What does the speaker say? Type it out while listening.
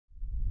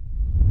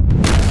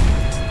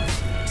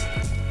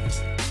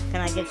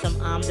I get some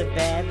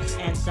Omnibebs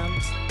and some...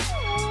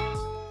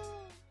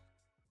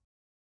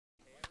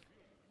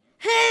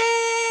 Hank!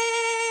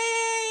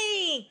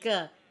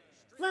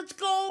 Let's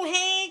go,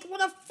 Hank!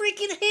 What a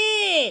freaking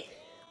hit!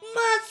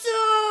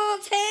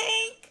 Muscles,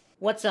 Hank!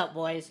 What's up,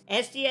 boys?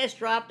 SDS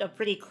dropped a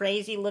pretty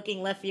crazy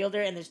looking left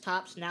fielder in this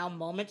Topps Now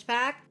Moments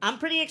pack. I'm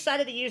pretty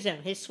excited to use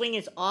him. His swing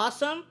is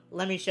awesome.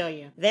 Let me show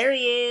you. There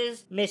he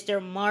is,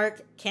 Mr.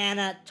 Mark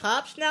Canha.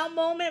 Topps Now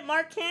Moment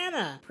Mark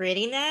Canha.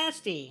 Pretty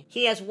nasty.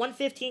 He has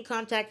 115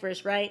 contact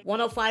versus right,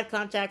 105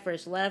 contact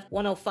versus left,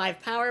 105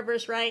 power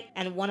versus right,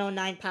 and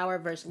 109 power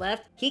versus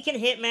left. He can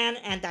hit, man,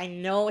 and I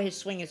know his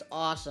swing is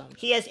awesome.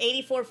 He has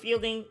 84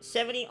 fielding,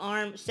 70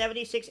 arm,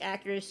 76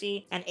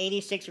 accuracy, and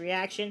 86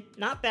 reaction.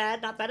 Not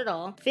bad at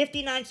all.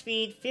 59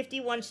 speed,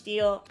 51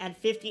 steal, and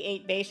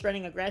 58 base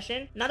running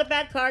aggression. Not a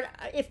bad card.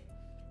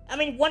 I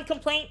mean, one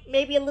complaint,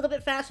 maybe a little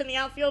bit fast in the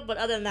outfield, but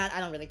other than that,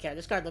 I don't really care.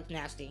 This card looks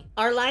nasty.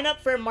 Our lineup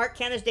for Mark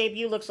Canha's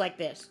debut looks like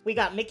this. We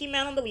got Mickey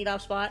Mantle in the leadoff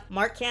spot,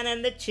 Mark Canha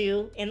in the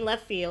 2 in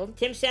left field,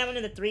 Tim Salmon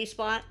in the 3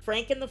 spot,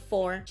 Frank in the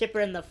 4,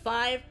 Chipper in the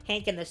 5,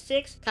 Hank in the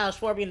 6, Kyle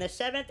Schwarber in the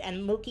 7th,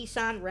 and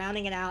Mookie-san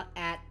rounding it out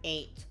at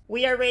 8.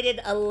 We are rated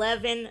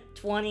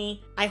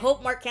 11-20. I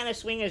hope Mark Canha's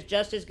swing is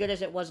just as good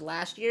as it was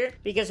last year,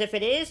 because if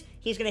it is,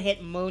 he's going to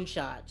hit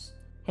moonshots.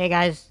 Hey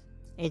guys,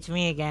 it's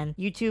me again.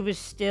 YouTube is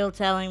still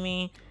telling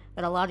me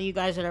that a lot of you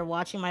guys that are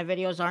watching my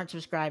videos aren't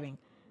subscribing.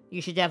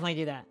 You should definitely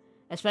do that.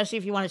 Especially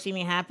if you want to see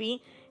me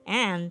happy,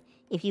 and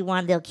if you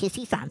want little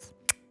kissy sans,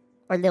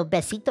 or little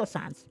besito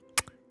sans.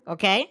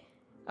 Okay?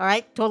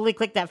 Alright? Totally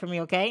click that for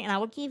me, okay? And I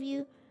will give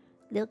you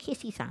little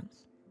kissy sans.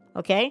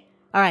 Okay?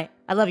 Alright,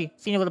 I love you.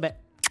 See you in a little bit.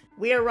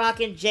 We are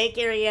rocking Jake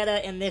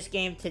Arrieta in this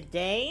game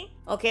today.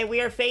 Okay,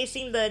 we are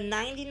facing the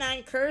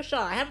 99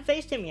 Kershaw. I haven't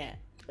faced him yet.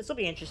 This will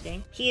be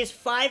interesting. He is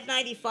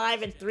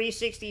 595 and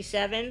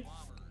 367.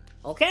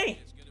 Okay.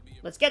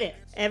 Let's get it.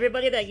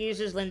 Everybody that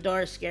uses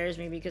Lindor scares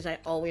me because I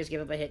always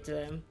give up a hit to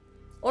him.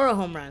 Or a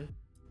home run.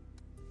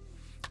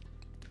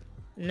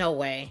 No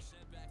way.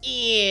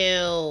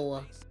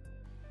 Ew.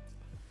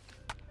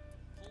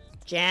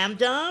 Jam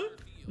dump.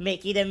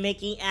 Mickey to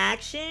Mickey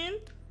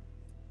action.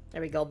 There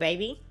we go,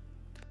 baby.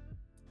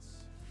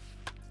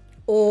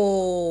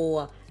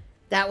 Oh,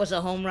 that was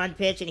a home run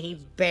pitch and he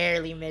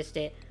barely missed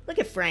it. Look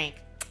at Frank.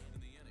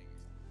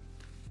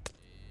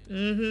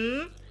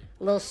 A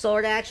little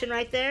sword action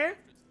right there.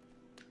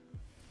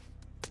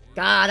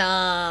 Got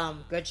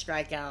him! Good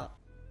strikeout.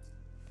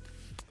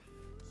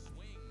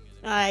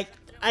 Alright,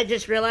 I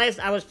just realized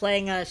I was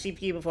playing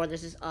CPU before.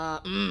 This is,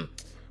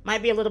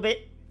 might be a little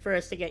bit for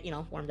us to get, you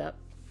know, warmed up.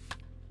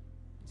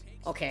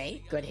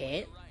 Okay, good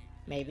hit.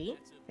 Maybe.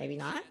 Maybe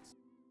not.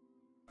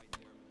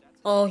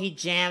 Oh, he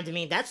jammed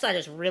me. That side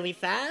is really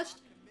fast.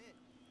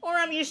 Or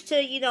I'm used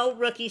to, you know,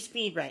 rookie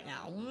speed right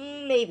now.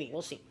 Maybe.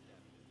 We'll see.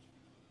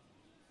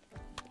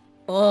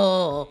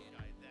 Oh.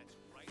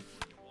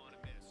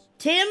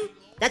 Tim?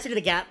 That's into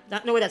the gap.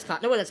 No way that's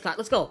caught. No way that's caught.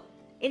 Let's go.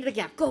 Into the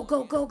gap. Go,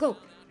 go, go, go.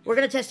 We're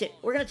going to test it.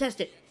 We're going to test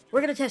it. We're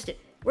going to test it.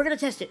 We're going to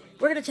test it.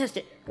 We're going to test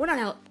it. We're not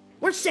out.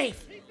 We're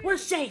safe. We're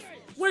safe.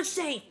 We're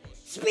safe.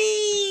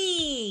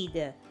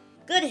 Speed.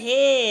 Good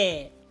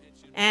hit.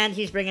 And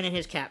he's bringing in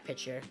his cat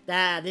pitcher.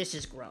 This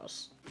is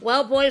gross.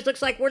 Well, boys,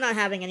 looks like we're not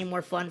having any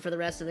more fun for the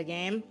rest of the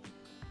game.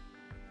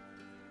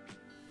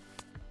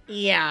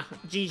 Yeah,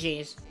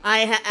 GG's.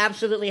 I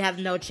absolutely have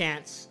no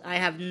chance. I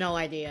have no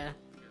idea.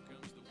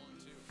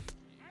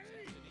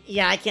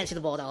 Yeah, I can't see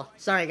the ball at all.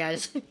 Sorry,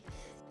 guys.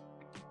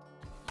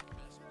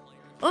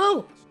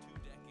 Oh!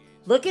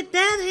 Look at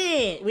that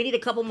hit! We need a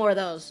couple more of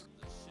those.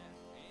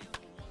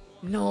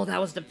 No,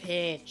 that was the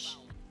pitch.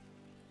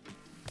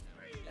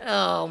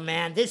 Oh,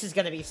 man. This is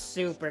going to be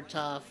super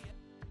tough.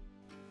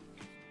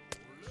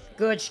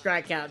 Good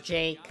strikeout,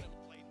 Jake.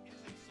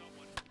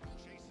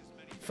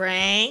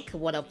 Frank,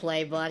 what a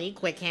play, buddy.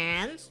 Quick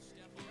hands.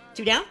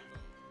 2 down.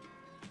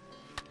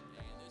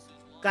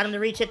 Got him to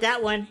reach at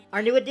that one.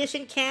 Our new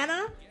addition,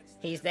 Canha.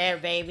 He's there,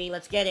 baby.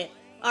 Let's get it.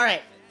 All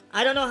right.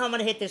 I don't know how I'm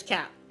going to hit this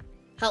cap.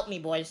 Help me,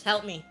 boys.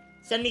 Help me.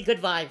 Send me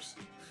good vibes.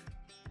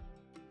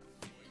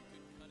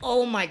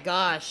 Oh, my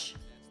gosh.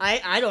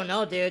 I don't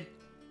know, dude.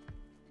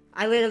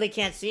 I literally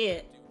can't see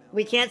it.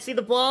 We can't see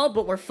the ball,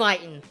 but we're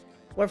fighting.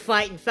 We're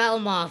fighting. Foul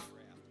him off.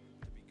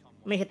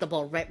 Let me hit the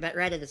ball right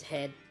at his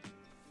head.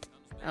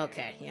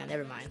 Okay. Yeah,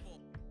 never mind.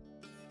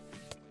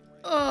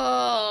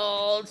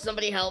 Oh,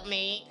 somebody help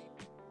me.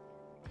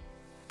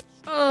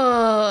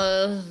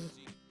 Oh.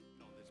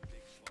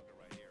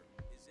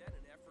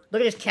 Look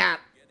at his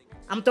cap.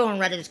 I'm throwing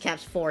right at his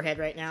cap's forehead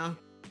right now.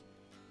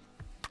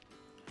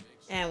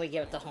 And we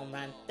give it the home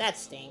run. That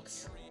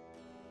stinks.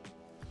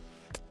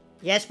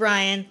 Yes,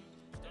 Brian.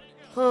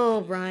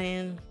 Oh,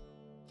 Brian.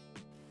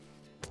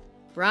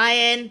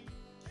 Brian.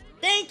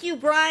 Thank you,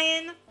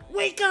 Brian.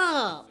 Wake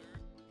up.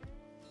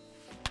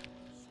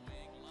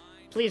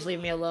 Please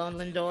leave me alone,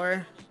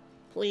 Lindor.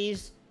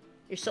 Please.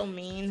 You're so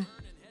mean.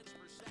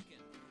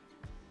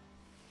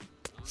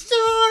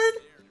 Sword!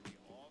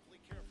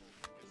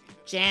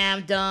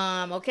 Jammed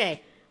him.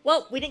 Okay.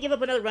 Well, we didn't give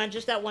up another run,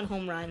 just that one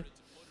home run.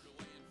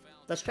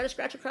 Let's try to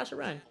scratch across a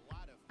run.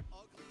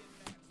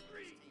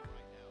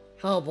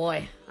 Oh,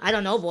 boy. I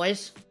don't know,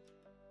 boys.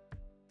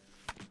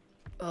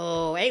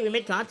 Oh, hey, we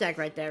made contact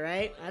right there,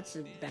 right? That's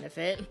a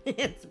benefit.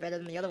 It's better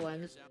than the other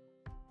ones.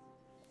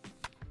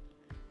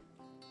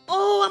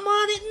 Oh, I'm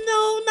on it.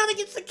 No, not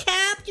against the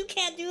cap. You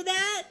can't do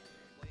that.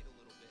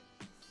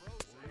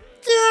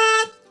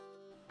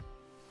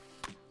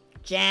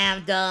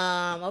 Jammed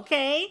him.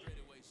 Okay.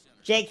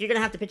 Jake, you're going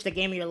to have to pitch the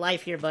game of your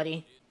life here,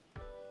 buddy.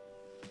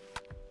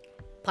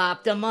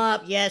 Popped him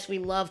up. Yes, we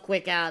love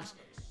quick outs.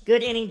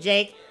 Good inning,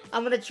 Jake.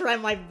 I'm going to try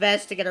my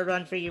best to get a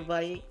run for you,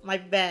 buddy. My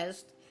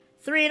best.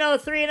 3-0,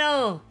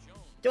 3-0.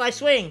 Do I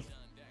swing?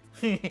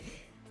 I'm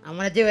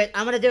going to do it.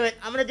 I'm going to do it.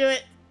 I'm going to do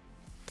it.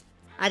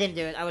 I didn't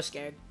do it. I was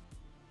scared.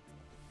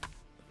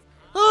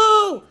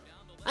 Oh!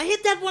 I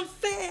hit that one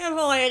fair.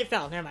 Oh, I hit it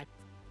foul. Never mind.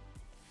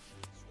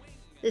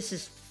 This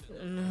is...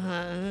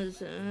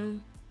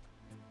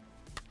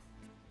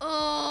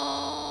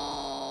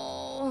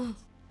 Oh!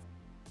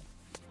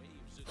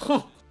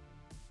 Huh.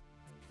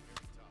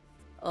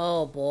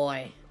 Oh,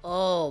 boy.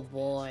 Oh,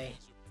 boy.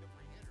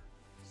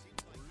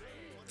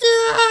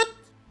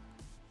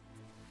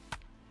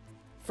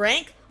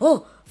 Frank?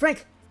 Oh,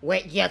 Frank!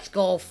 Wait, let's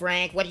go,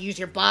 Frank. Way to use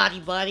your body,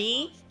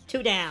 buddy.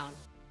 2 down.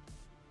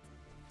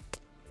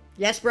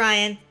 Yes,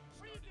 Brian.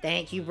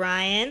 Thank you,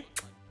 Brian.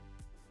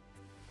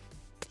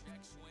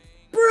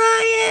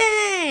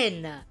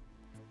 Brian!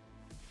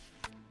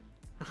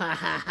 Ha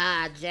ha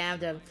ha,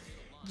 jammed him.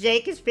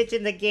 Jake is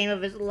pitching the game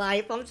of his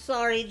life. I'm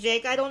sorry,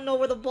 Jake. I don't know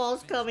where the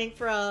ball's coming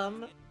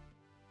from.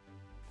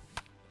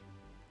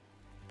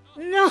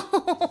 No,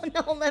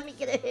 no, let me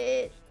get a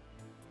hit.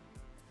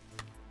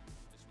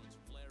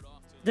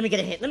 Let me get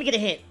a hit. Let me get a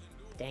hit.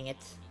 Dang it.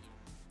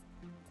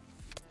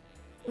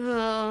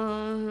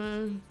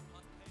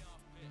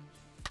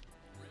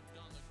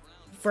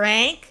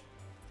 Frank?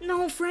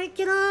 No, Frank,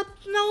 get up.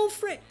 No,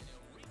 Frank.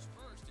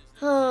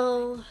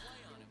 Oh.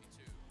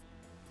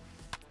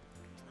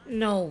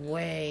 No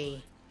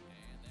way.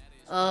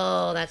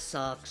 Oh, that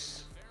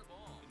sucks.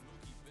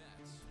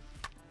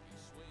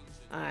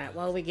 Alright,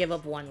 well, we give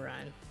up 1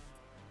 run.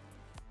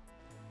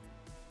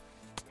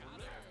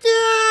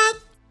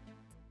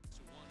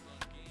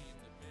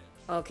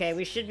 Okay,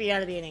 we should be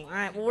out of the inning.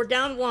 Alright, well, we're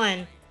down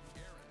 1.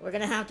 We're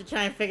gonna have to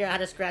try and figure out how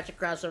to scratch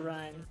across a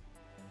run.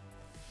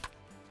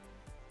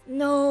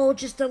 No,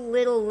 just a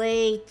little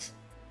late.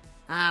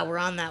 Ah, we're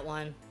on that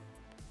one.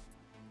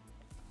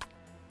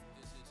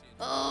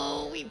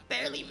 Oh, we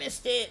barely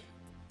missed it.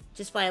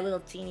 Just by a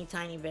little teeny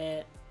tiny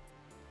bit.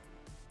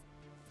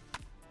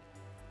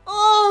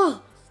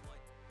 Oh!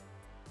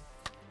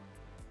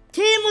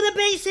 Tim with a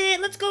base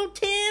hit. Let's go,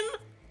 Tim.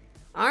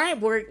 All right,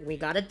 we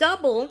got a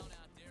double.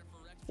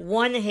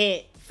 1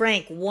 hit.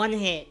 Frank, 1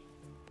 hit.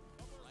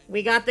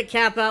 We got the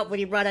cap out, but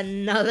he brought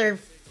another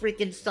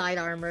freaking side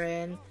armor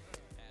in.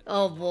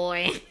 Oh,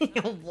 boy.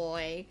 Oh,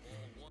 boy.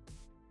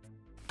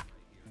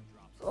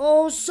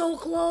 Oh, so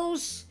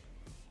close.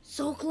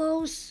 So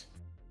close.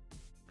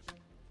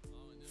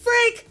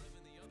 Frank!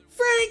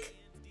 Frank!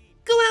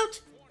 Go out!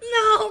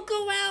 No,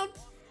 go out!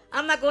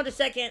 I'm not going to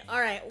second.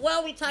 Alright,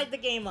 well, we tied the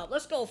game up.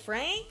 Let's go,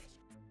 Frank.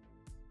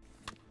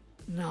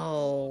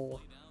 No.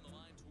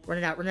 Run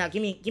it out, run it out.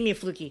 Give me a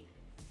fluky.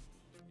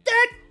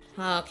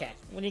 Okay,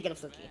 we need to get a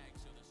fluky.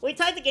 We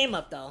tied the game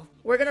up, though.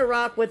 We're going to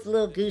rock with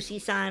little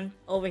Goosey-san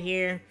over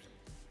here.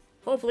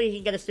 Hopefully he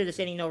can get us through this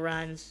inning, no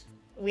runs.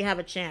 We have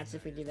a chance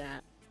if we do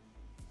that.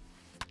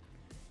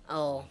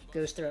 Oh,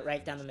 Goose threw it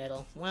right down the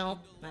middle. Well,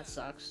 that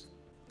sucks.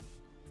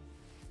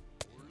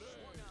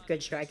 Good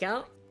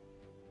strikeout.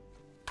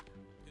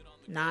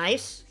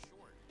 Nice.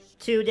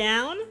 2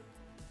 down.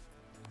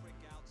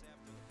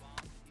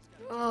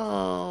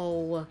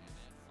 Oh.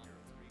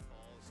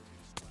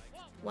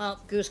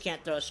 Well, Goose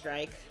can't throw a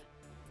strike.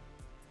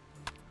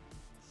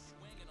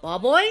 Ball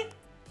boy?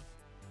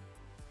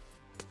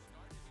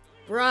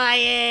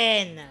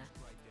 Brian!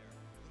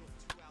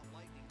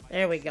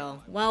 There we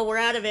go. Well, we're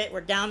out of it.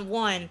 We're down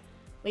 1. At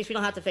least we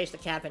don't have to face the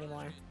cap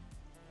anymore.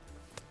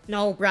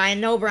 No, Brian.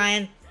 No,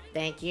 Brian.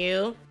 Thank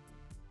you.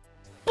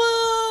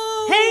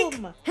 Boom! Hank!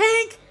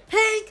 Hank!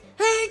 Hank!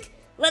 Hank!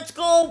 Let's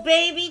go,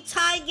 baby!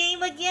 Tie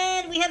game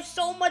again! We have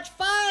so much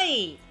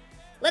fight!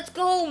 Let's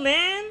go,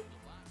 man!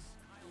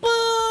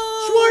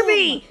 Boom!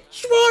 Schwarby!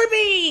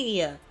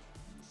 Schwarby!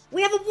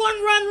 We have a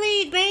 1-run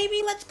lead,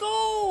 baby! Let's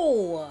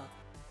go!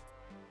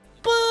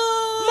 Boom!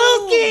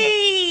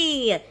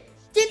 Mookie!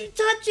 Didn't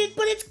touch it,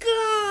 but it's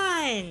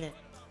gone!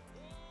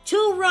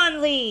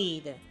 2-run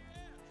lead!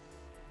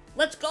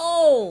 Let's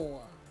go!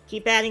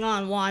 Keep adding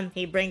on 1.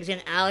 He brings in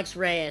Alex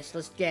Reyes.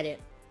 Let's get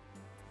it.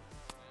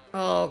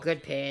 Oh,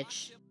 good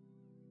pitch.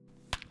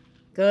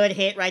 Good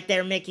hit right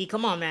there, Mickey.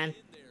 Come on, man.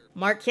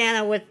 Mark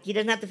Canha with... He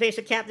doesn't have to face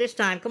a cap this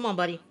time. Come on,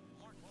 buddy.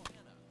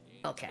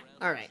 Okay.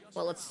 All right.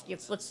 Well, let's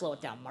slow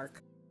it down,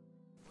 Mark.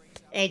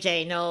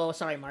 AJ, no.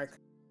 Sorry, Mark.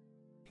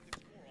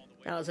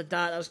 That was a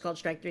dot. That was called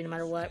strike 3 no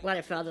matter what. Glad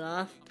I fouled it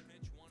off.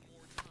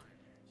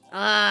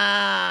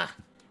 Ah!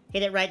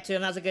 Hit it right to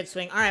him. That was a good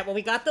swing. All right, well,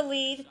 we got the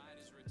lead.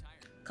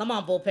 Come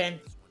on, bullpen.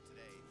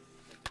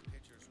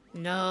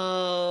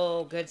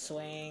 No, good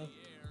swing.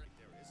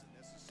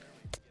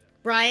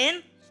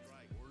 Brian?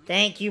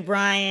 Thank you,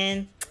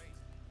 Brian.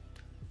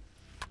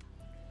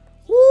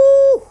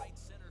 Woo!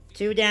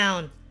 2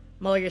 down.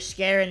 Mo, you're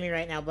scaring me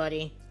right now,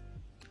 buddy.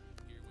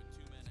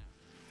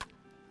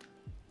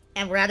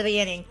 And we're out of the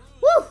inning.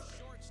 Woo!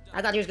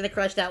 I thought he was going to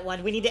crush that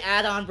one. We need to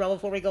add on, bro,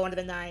 before we go into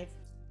the 9th.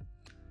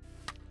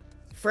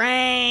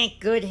 Frank,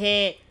 good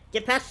hit.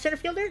 Get past the center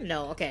fielder?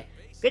 No, okay.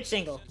 Good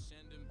single.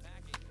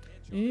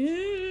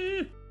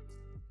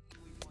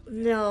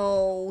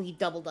 No, he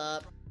doubled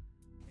up.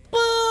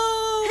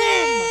 Boom!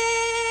 Hank!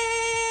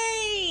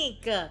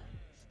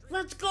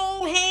 Let's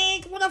go,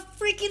 Hank! What a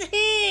freaking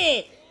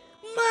hit!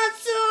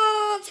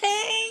 Muscles,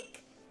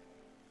 Hank!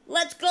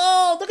 Let's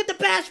go! Look at the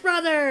Bass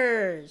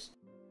Brothers!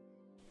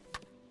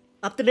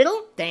 Up the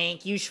middle?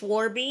 Thank you,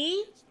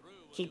 Schwarby.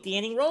 Keep the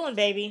inning rolling,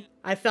 baby.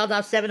 I fouled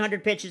off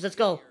 700 pitches. Let's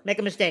go. Make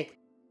a mistake.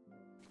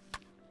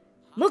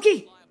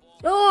 Mookie!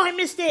 Oh, I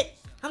missed it!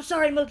 I'm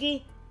sorry,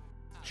 Mookie.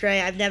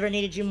 Trey, I've never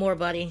needed you more,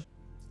 buddy.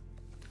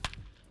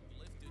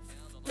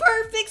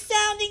 Perfect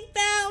sounding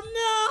foul!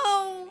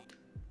 No!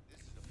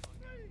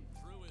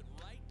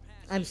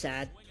 I'm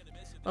sad.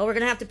 Oh, we're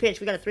gonna have to pitch.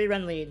 We got a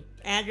 3-run lead.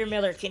 Andrew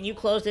Miller, can you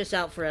close this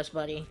out for us,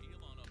 buddy?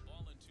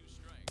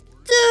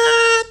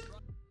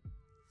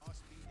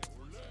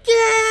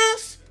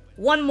 Yes!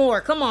 One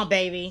more. Come on,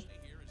 baby.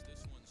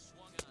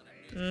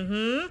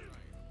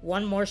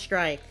 One more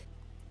strike.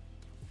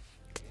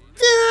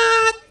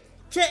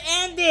 To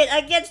end it,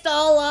 against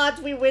all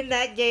odds, we win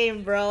that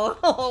game, bro.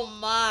 Oh,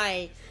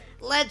 my.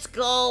 Let's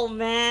go,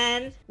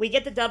 man. We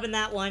get the dub in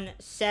that one,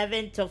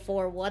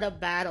 7-4. What a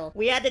battle.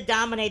 We had to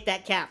dominate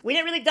that cap. We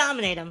didn't really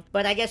dominate him,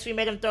 but I guess we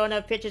made him throw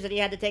enough pitches that he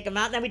had to take him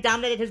out. And then we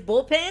dominated his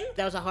bullpen.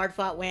 That was a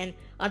hard-fought win.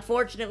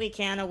 Unfortunately,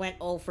 Canha went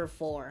 0 for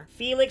 4.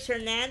 Felix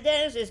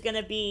Hernandez is going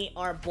to be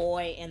our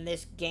boy in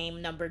this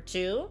game number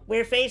 2.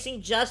 We're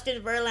facing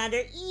Justin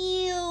Verlander.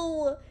 Ew.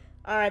 All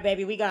right,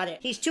 baby, we got it.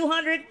 He's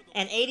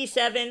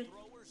 287.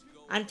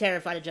 I'm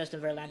terrified of Justin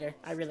Verlander.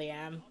 I really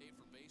am.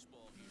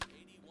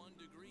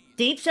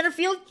 Deep center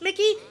field,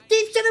 Mickey.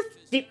 Deep center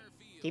field,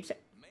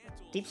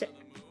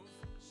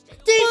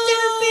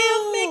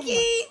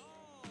 Mickey.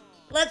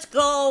 Let's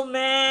go,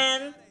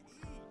 man.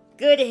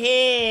 Good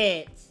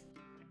hit.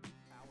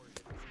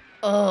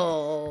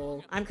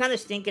 Oh, I'm kind of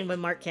stinking with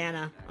Mark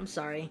Canha. I'm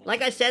sorry.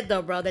 Like I said,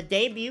 though, bro, the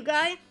debut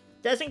guy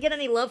doesn't get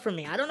any love from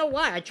me. I don't know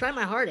why. I try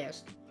my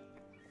hardest.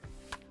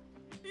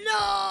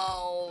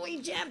 No,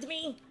 he jammed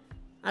me.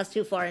 I was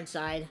too far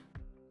inside.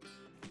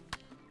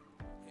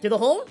 To the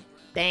hole?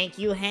 Thank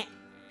you, Hank.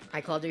 I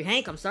called you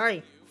Hank. I'm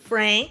sorry.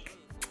 Frank.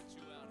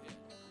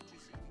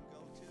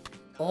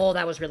 Oh,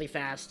 that was really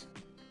fast.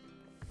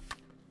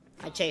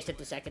 I chased it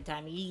the second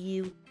time.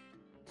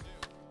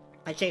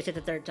 I chased it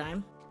the third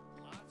time.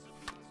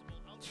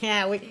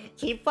 Yeah, we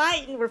keep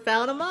fighting. We're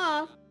fouling them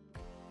off.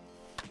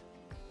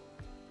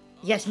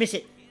 Yes, miss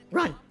it.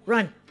 Run,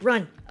 run,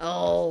 run.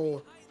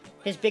 Oh,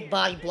 his big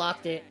body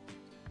blocked it.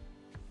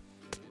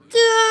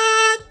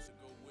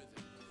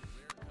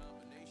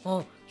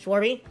 Oh,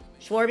 Schwarby,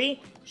 Schwarby,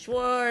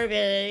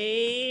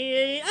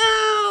 Schwarby,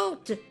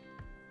 out!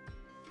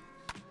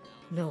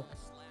 No.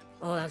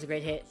 Oh, that was a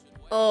great hit.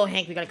 Oh,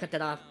 Hank, we gotta cut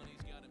that off.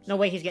 No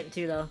way he's getting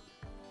 2, though.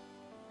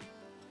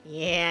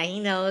 Yeah, he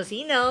knows,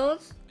 he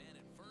knows.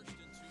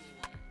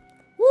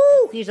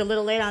 Woo, he's a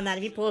little late on that.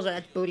 If he pulls it,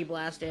 that's booty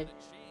blasted.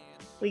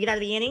 We get out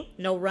of the inning.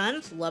 No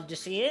runs. Love to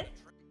see it.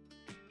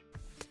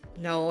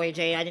 No,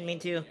 AJ, I didn't mean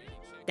to.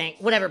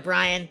 Whatever,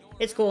 Brian.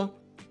 It's cool.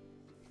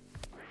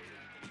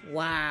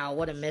 Wow,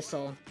 what a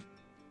missile.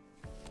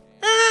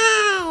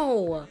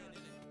 Ow!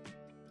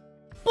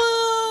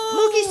 Boom!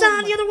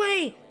 Mookie-san, the other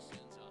way!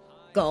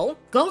 Go,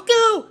 go,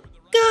 go!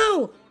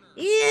 Go!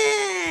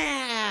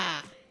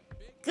 Yeah!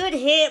 Good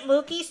hit,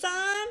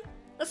 Mookie-san!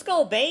 Let's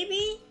go,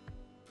 baby!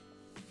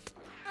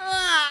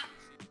 Ah!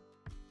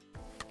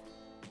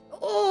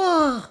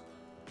 Oh!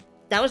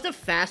 That was the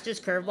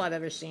fastest curveball I've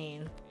ever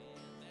seen.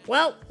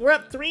 Well, we're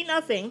up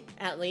 3-0,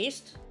 at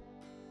least.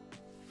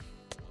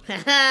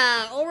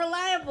 Haha, oh,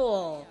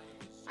 reliable.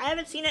 I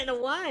haven't seen it in a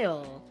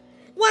while.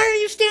 Why are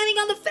you standing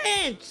on the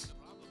fence?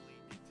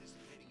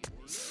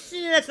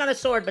 That's not a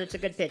sword, but it's a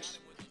good pitch.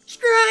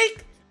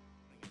 Strike!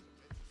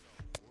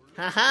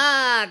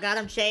 Haha, got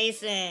him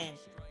chasing.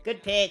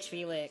 Good pitch,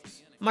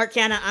 Felix. Mark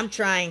Canha, I'm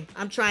trying.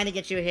 I'm trying to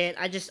get you a hit.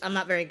 I'm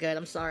not very good.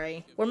 I'm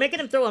sorry. We're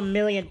making him throw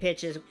 1,000,000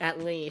 pitches,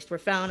 at least. We're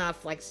fouling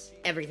off, like,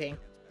 everything.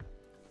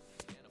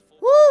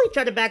 Woo! He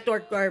tried to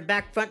backdoor, or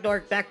front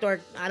door,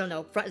 I don't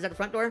know. Is that the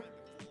front door?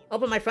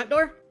 Open my front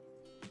door?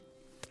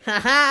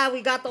 Haha,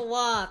 we got the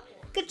walk.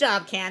 Good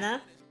job,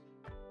 Canha.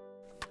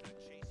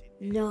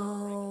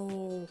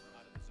 No.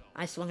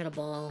 I swung at a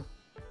ball,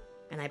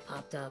 and I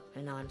popped up,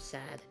 and now I'm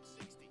sad.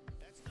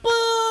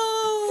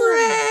 Boom!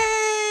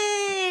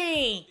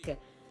 Frank!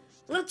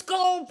 Let's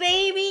go,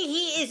 baby!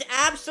 He is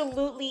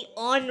absolutely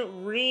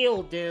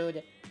unreal,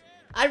 dude.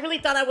 I really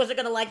thought I wasn't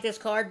gonna like this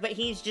card, but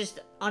he's just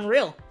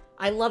unreal.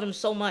 I love him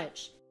so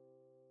much.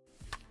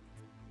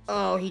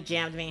 Oh, he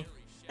jammed me.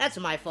 That's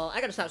my fault.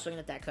 I gotta stop swinging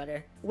at that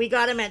cutter. We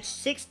got him at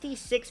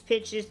 66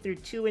 pitches through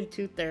 2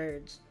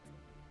 2/3.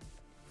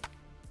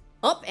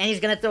 Oh, and he's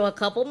gonna throw a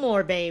couple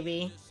more,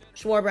 baby.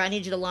 Schwarber, I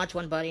need you to launch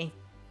one, buddy.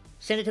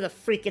 Send it to the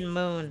freaking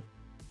moon.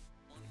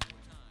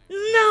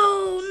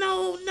 No,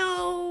 no,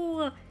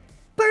 no!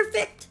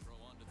 Perfect!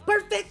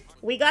 Perfect!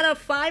 We got a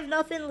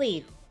 5-0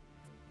 lead.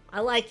 I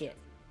like it.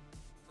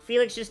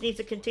 Felix just needs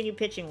to continue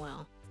pitching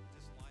well.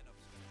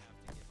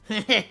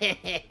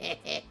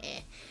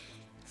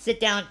 Sit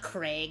down,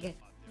 Craig.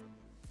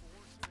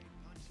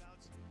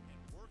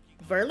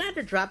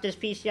 Verlander dropped his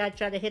PCI,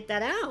 tried to hit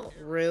that out.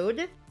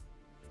 Rude.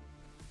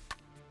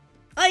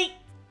 Ay!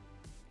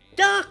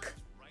 Duck!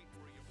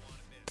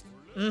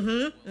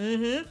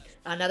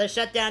 Another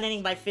shutdown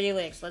inning by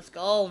Felix. Let's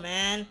go,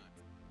 man.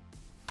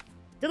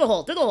 To the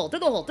hole, to the hole, to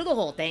the hole, to the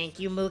hole. Thank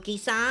you,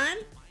 Mookie-san.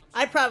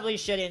 I probably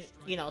shouldn't,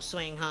 you know,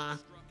 swing, huh?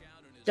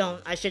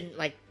 I shouldn't,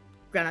 like,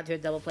 ground out to a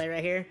double play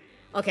right here.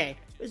 Okay.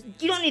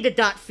 You don't need to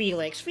dot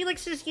Felix.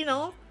 Felix is, you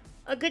know,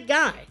 a good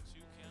guy.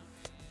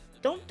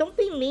 Don't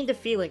be mean to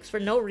Felix for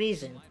no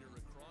reason.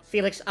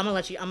 Felix, I'm gonna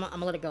let you, I'm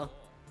gonna let it go. I'm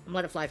gonna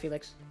let it fly,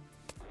 Felix.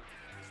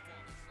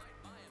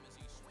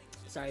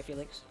 Sorry,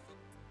 Felix.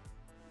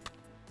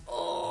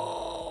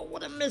 Oh,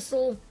 what a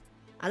missile.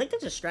 I think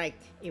that's a strike,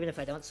 even if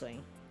I don't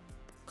swing.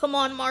 Come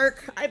on,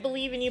 Mark. I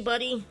believe in you,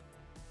 buddy.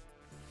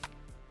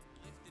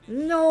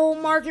 No,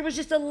 Mark, it was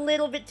just a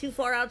little bit too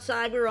far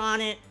outside. We were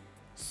on it.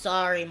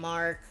 Sorry,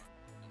 Mark.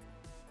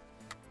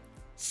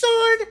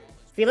 Sword!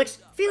 Felix,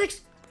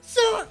 Felix,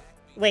 sword!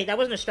 Wait, that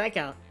wasn't a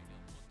strikeout.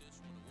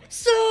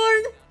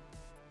 Sword!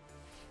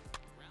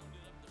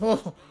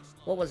 Oh,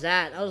 what was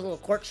that? That was a little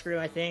corkscrew,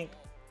 I think.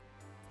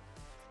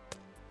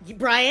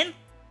 Brian?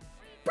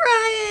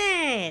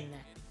 Brian!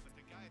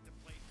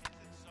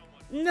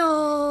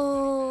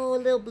 No,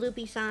 little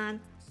bloopy-san.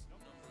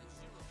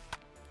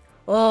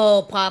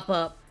 Oh,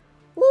 pop-up.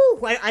 Woo!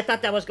 I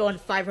thought that was going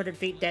 500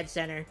 feet dead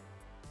center.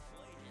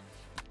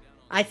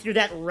 I threw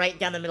that right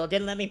down the middle.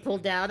 Didn't let me pull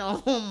down.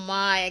 Oh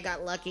my, I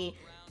got lucky.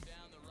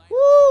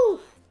 Woo!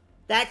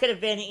 That could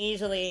have been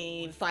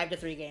easily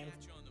 5-3 game.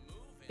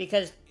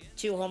 Because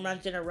 2 home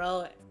runs in a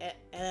row, and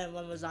then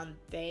one was on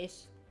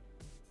base.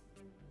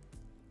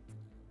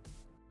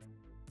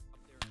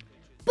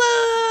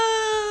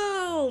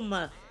 Boom!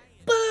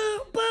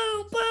 Boom,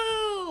 boom,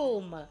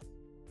 boom!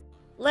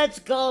 Let's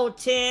go,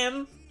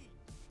 Tim.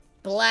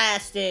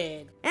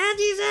 Blasted. And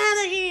he's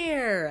out of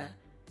here.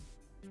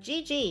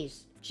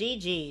 GG's.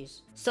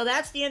 GG's. So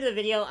that's the end of the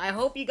video. I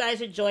hope you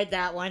guys enjoyed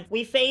that one.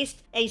 We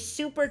faced a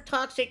super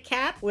toxic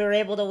Cap. We were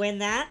able to win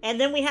that.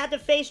 And then we had to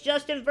face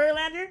Justin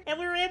Verlander, and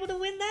we were able to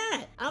win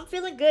that. I'm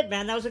feeling good,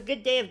 man. That was a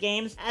good day of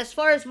games. As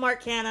far as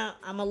Mark Canha,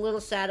 I'm a little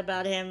sad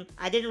about him.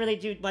 I didn't really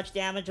do much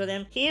damage with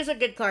him. He is a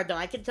good card, though.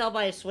 I can tell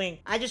by his swing.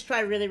 I just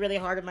try really, really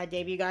hard in my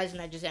debut, guys,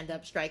 and I just end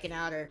up striking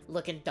out or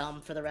looking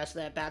dumb for the rest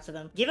of the at-bats of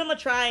them. Give him a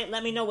try.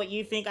 Let me know what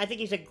you think. I think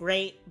he's a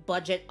great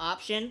budget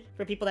option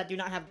for people that do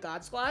not have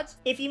God squads.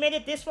 If you made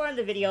it this far in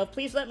the video,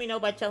 please let me know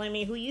by telling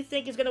me who you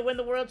think is going to win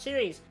the World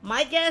Series.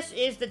 My guess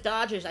is the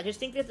Dodgers. I just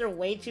think that they're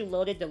way too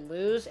loaded to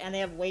lose, and they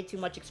have way too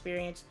much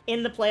experience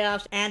in the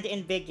playoffs and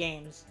in big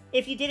games.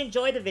 If you did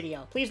enjoy the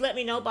video, please let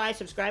me know by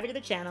subscribing to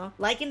the channel,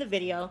 liking the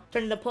video,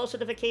 turning the post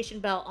notification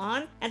bell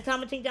on, and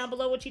commenting down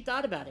below what you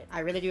thought about it.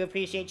 I really do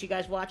appreciate you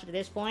guys watching to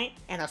this point,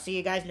 and I'll see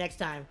you guys next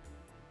time.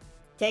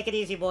 Take it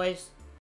easy, boys.